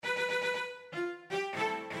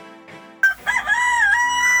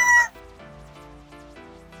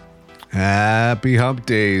Happy Hump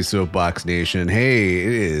Day, Soapbox Nation. Hey,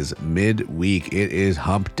 it is midweek. It is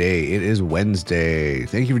Hump Day. It is Wednesday.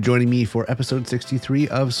 Thank you for joining me for episode 63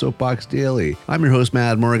 of Soapbox Daily. I'm your host,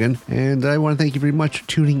 Mad Morgan, and I want to thank you very much for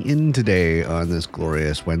tuning in today on this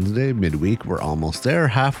glorious Wednesday, midweek. We're almost there,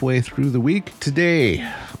 halfway through the week. Today,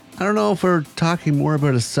 I don't know if we're talking more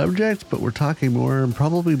about a subject, but we're talking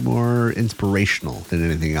probably more inspirational than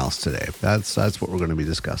anything else today. That's what we're going to be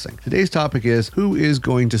discussing. Today's topic is who is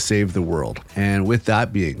going to save the world? And with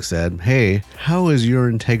that being said, hey, how is your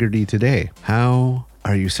integrity today? How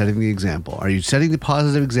are you setting the example? Are you setting the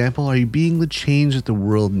positive example? Are you being the change that the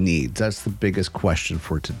world needs? That's the biggest question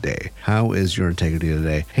for today. How is your integrity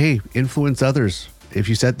today? Hey, influence others. If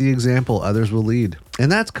you set the example, others will lead. And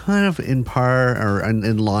that's kind of in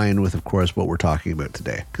line with, of course, what we're talking about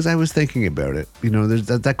today. Because I was thinking about it. You know, there's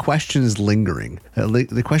that question is lingering.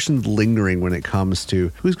 The question is lingering when it comes to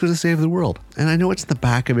who's going to save the world. And I know it's the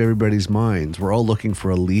back of everybody's minds. We're all looking for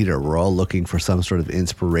a leader. We're all looking for some sort of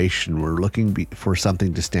inspiration. We're looking for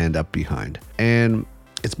something to stand up behind. And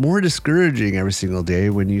it's more discouraging every single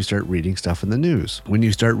day when you start reading stuff in the news. When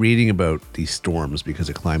you start reading about these storms because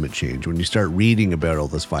of climate change. When you start reading about all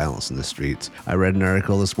this violence in the streets. I read an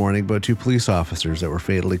article this morning about 2 police officers that were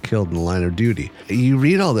fatally killed in the line of duty. You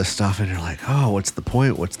read all this stuff and you're like, oh, what's the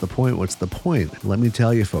point? What's the point? What's the point? Let me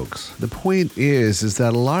tell you, folks. The point is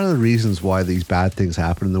that a lot of the reasons why these bad things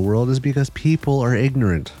happen in the world is because people are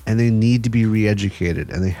ignorant and they need to be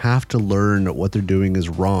re-educated and they have to learn that what they're doing is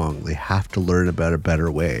wrong. They have to learn about a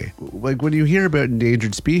better way. Like when you hear about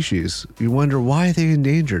endangered species, you wonder, why are they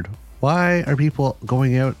endangered? Why are people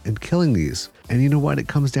going out and killing these? And you know what? It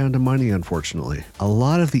comes down to money, unfortunately. A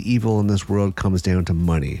lot of the evil in this world comes down to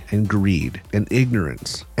money and greed and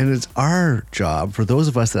ignorance. And it's our job, for those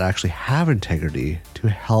of us that actually have integrity, to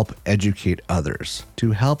help educate others,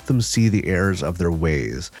 to help them see the errors of their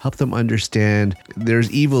ways, help them understand there's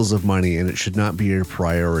evils of money and it should not be your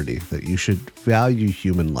priority, that you should value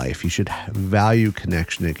human life. You should value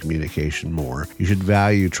connection and communication more. You should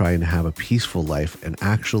value trying to have a peaceful life and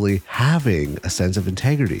actually having a sense of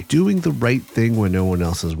integrity, doing the right thing when no one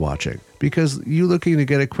else is watching. Because you looking to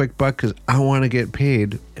get a quick buck because I want to get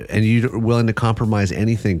paid and you're willing to compromise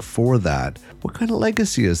anything for that. What kind of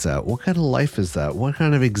legacy is that? What kind of life is that? What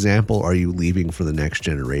kind of example are you leaving for the next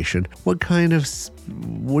generation? What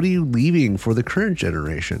are you leaving for the current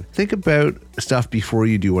generation? Think about stuff before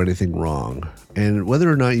you do anything wrong. And whether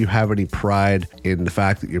or not you have any pride in the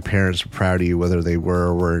fact that your parents are proud of you, whether they were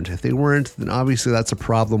or weren't. If they weren't, then obviously that's a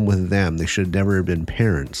problem with them. They should never have been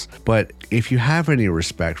parents. But if you have any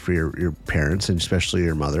respect for your parents, and especially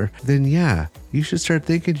your mother, then yeah, you should start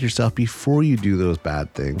thinking to yourself before you do those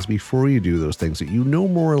bad things, before you do those things that you know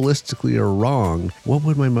moralistically are wrong. What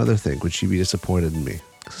would my mother think? Would she be disappointed in me?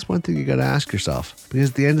 This is one thing you got to ask yourself,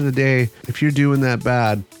 because at the end of the day, if you're doing that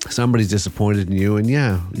bad, somebody's disappointed in you. And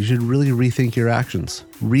yeah, you should really rethink your actions.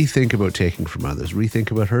 Rethink about taking from others.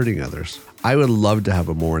 Rethink about hurting others. I would love to have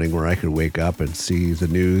a morning where I could wake up and see the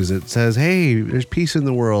news that says, hey, there's peace in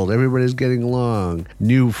the world. Everybody's getting along.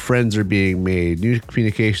 New friends are being made. New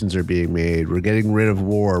communications are being made. We're getting rid of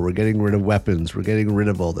war. We're getting rid of weapons. We're getting rid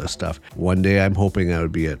of all this stuff. One day I'm hoping that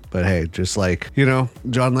would be it. But hey, just like,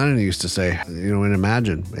 John Lennon used to say, and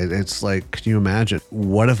imagine. It's like, can you imagine?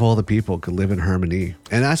 What if all the people could live in harmony?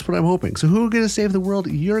 And that's what I'm hoping. So who are going to save the world?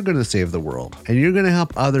 You're going to save the world. And you're going to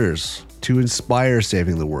help others to inspire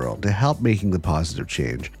saving the world, to help making the positive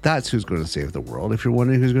change. That's who's going to save the world. If you're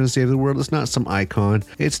wondering who's going to save the world, it's not some icon.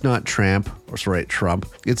 It's not Trump.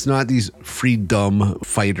 It's not these freedom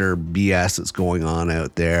fighter BS that's going on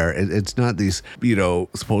out there. It's not these,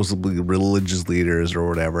 supposedly religious leaders or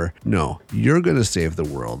whatever. No, you're going to save the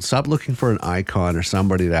world. Stop looking for an icon or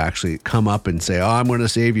somebody to actually come up and say, oh, I'm going to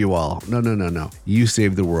save you all. No. You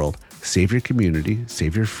save the world. Save your community,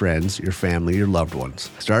 save your friends, your family, your loved ones.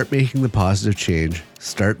 Start making the positive change,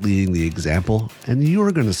 start leading the example, and you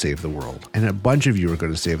are going to save the world. And a bunch of you are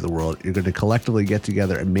going to save the world. You're going to collectively get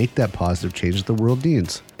together and make that positive change that the world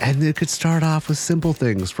needs. And it could start off with simple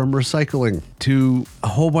things from recycling to a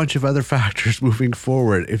whole bunch of other factors moving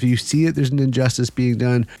forward. If you see it, there's an injustice being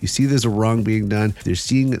done, you see there's a wrong being done, if you're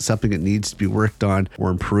seeing that something that needs to be worked on or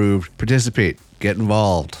improved, participate. Get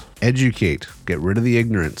involved, educate, get rid of the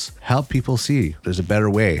ignorance, help people see there's a better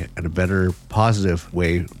way and a better positive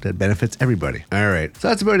way that benefits everybody. All right. So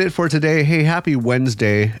that's about it for today. Hey, happy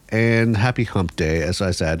Wednesday and happy hump day, as I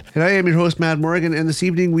said. And I am your host, Mad Morgan. And this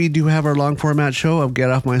evening we do have our long format show of Get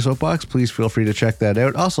Off My Soapbox. Please feel free to check that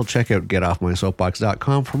out. Also check out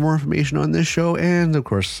getoffmysoapbox.com for more information on this show. And of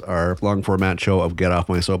course, our long format show of Get Off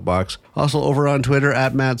My Soapbox. Also over on Twitter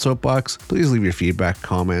at Mad Soapbox. Please leave your feedback,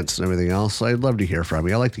 comments, and everything else. I'd love love to hear from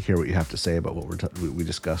you. I like to hear what you have to say about what we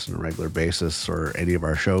discuss on a regular basis or any of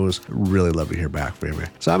our shows. Really love to hear back from you.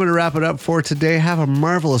 So I'm going to wrap it up for today. Have a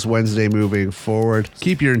marvelous Wednesday moving forward.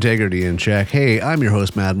 Keep your integrity in check. Hey, I'm your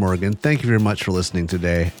host, Matt Morgan. Thank you very much for listening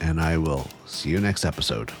today, and I will see you next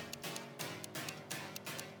episode.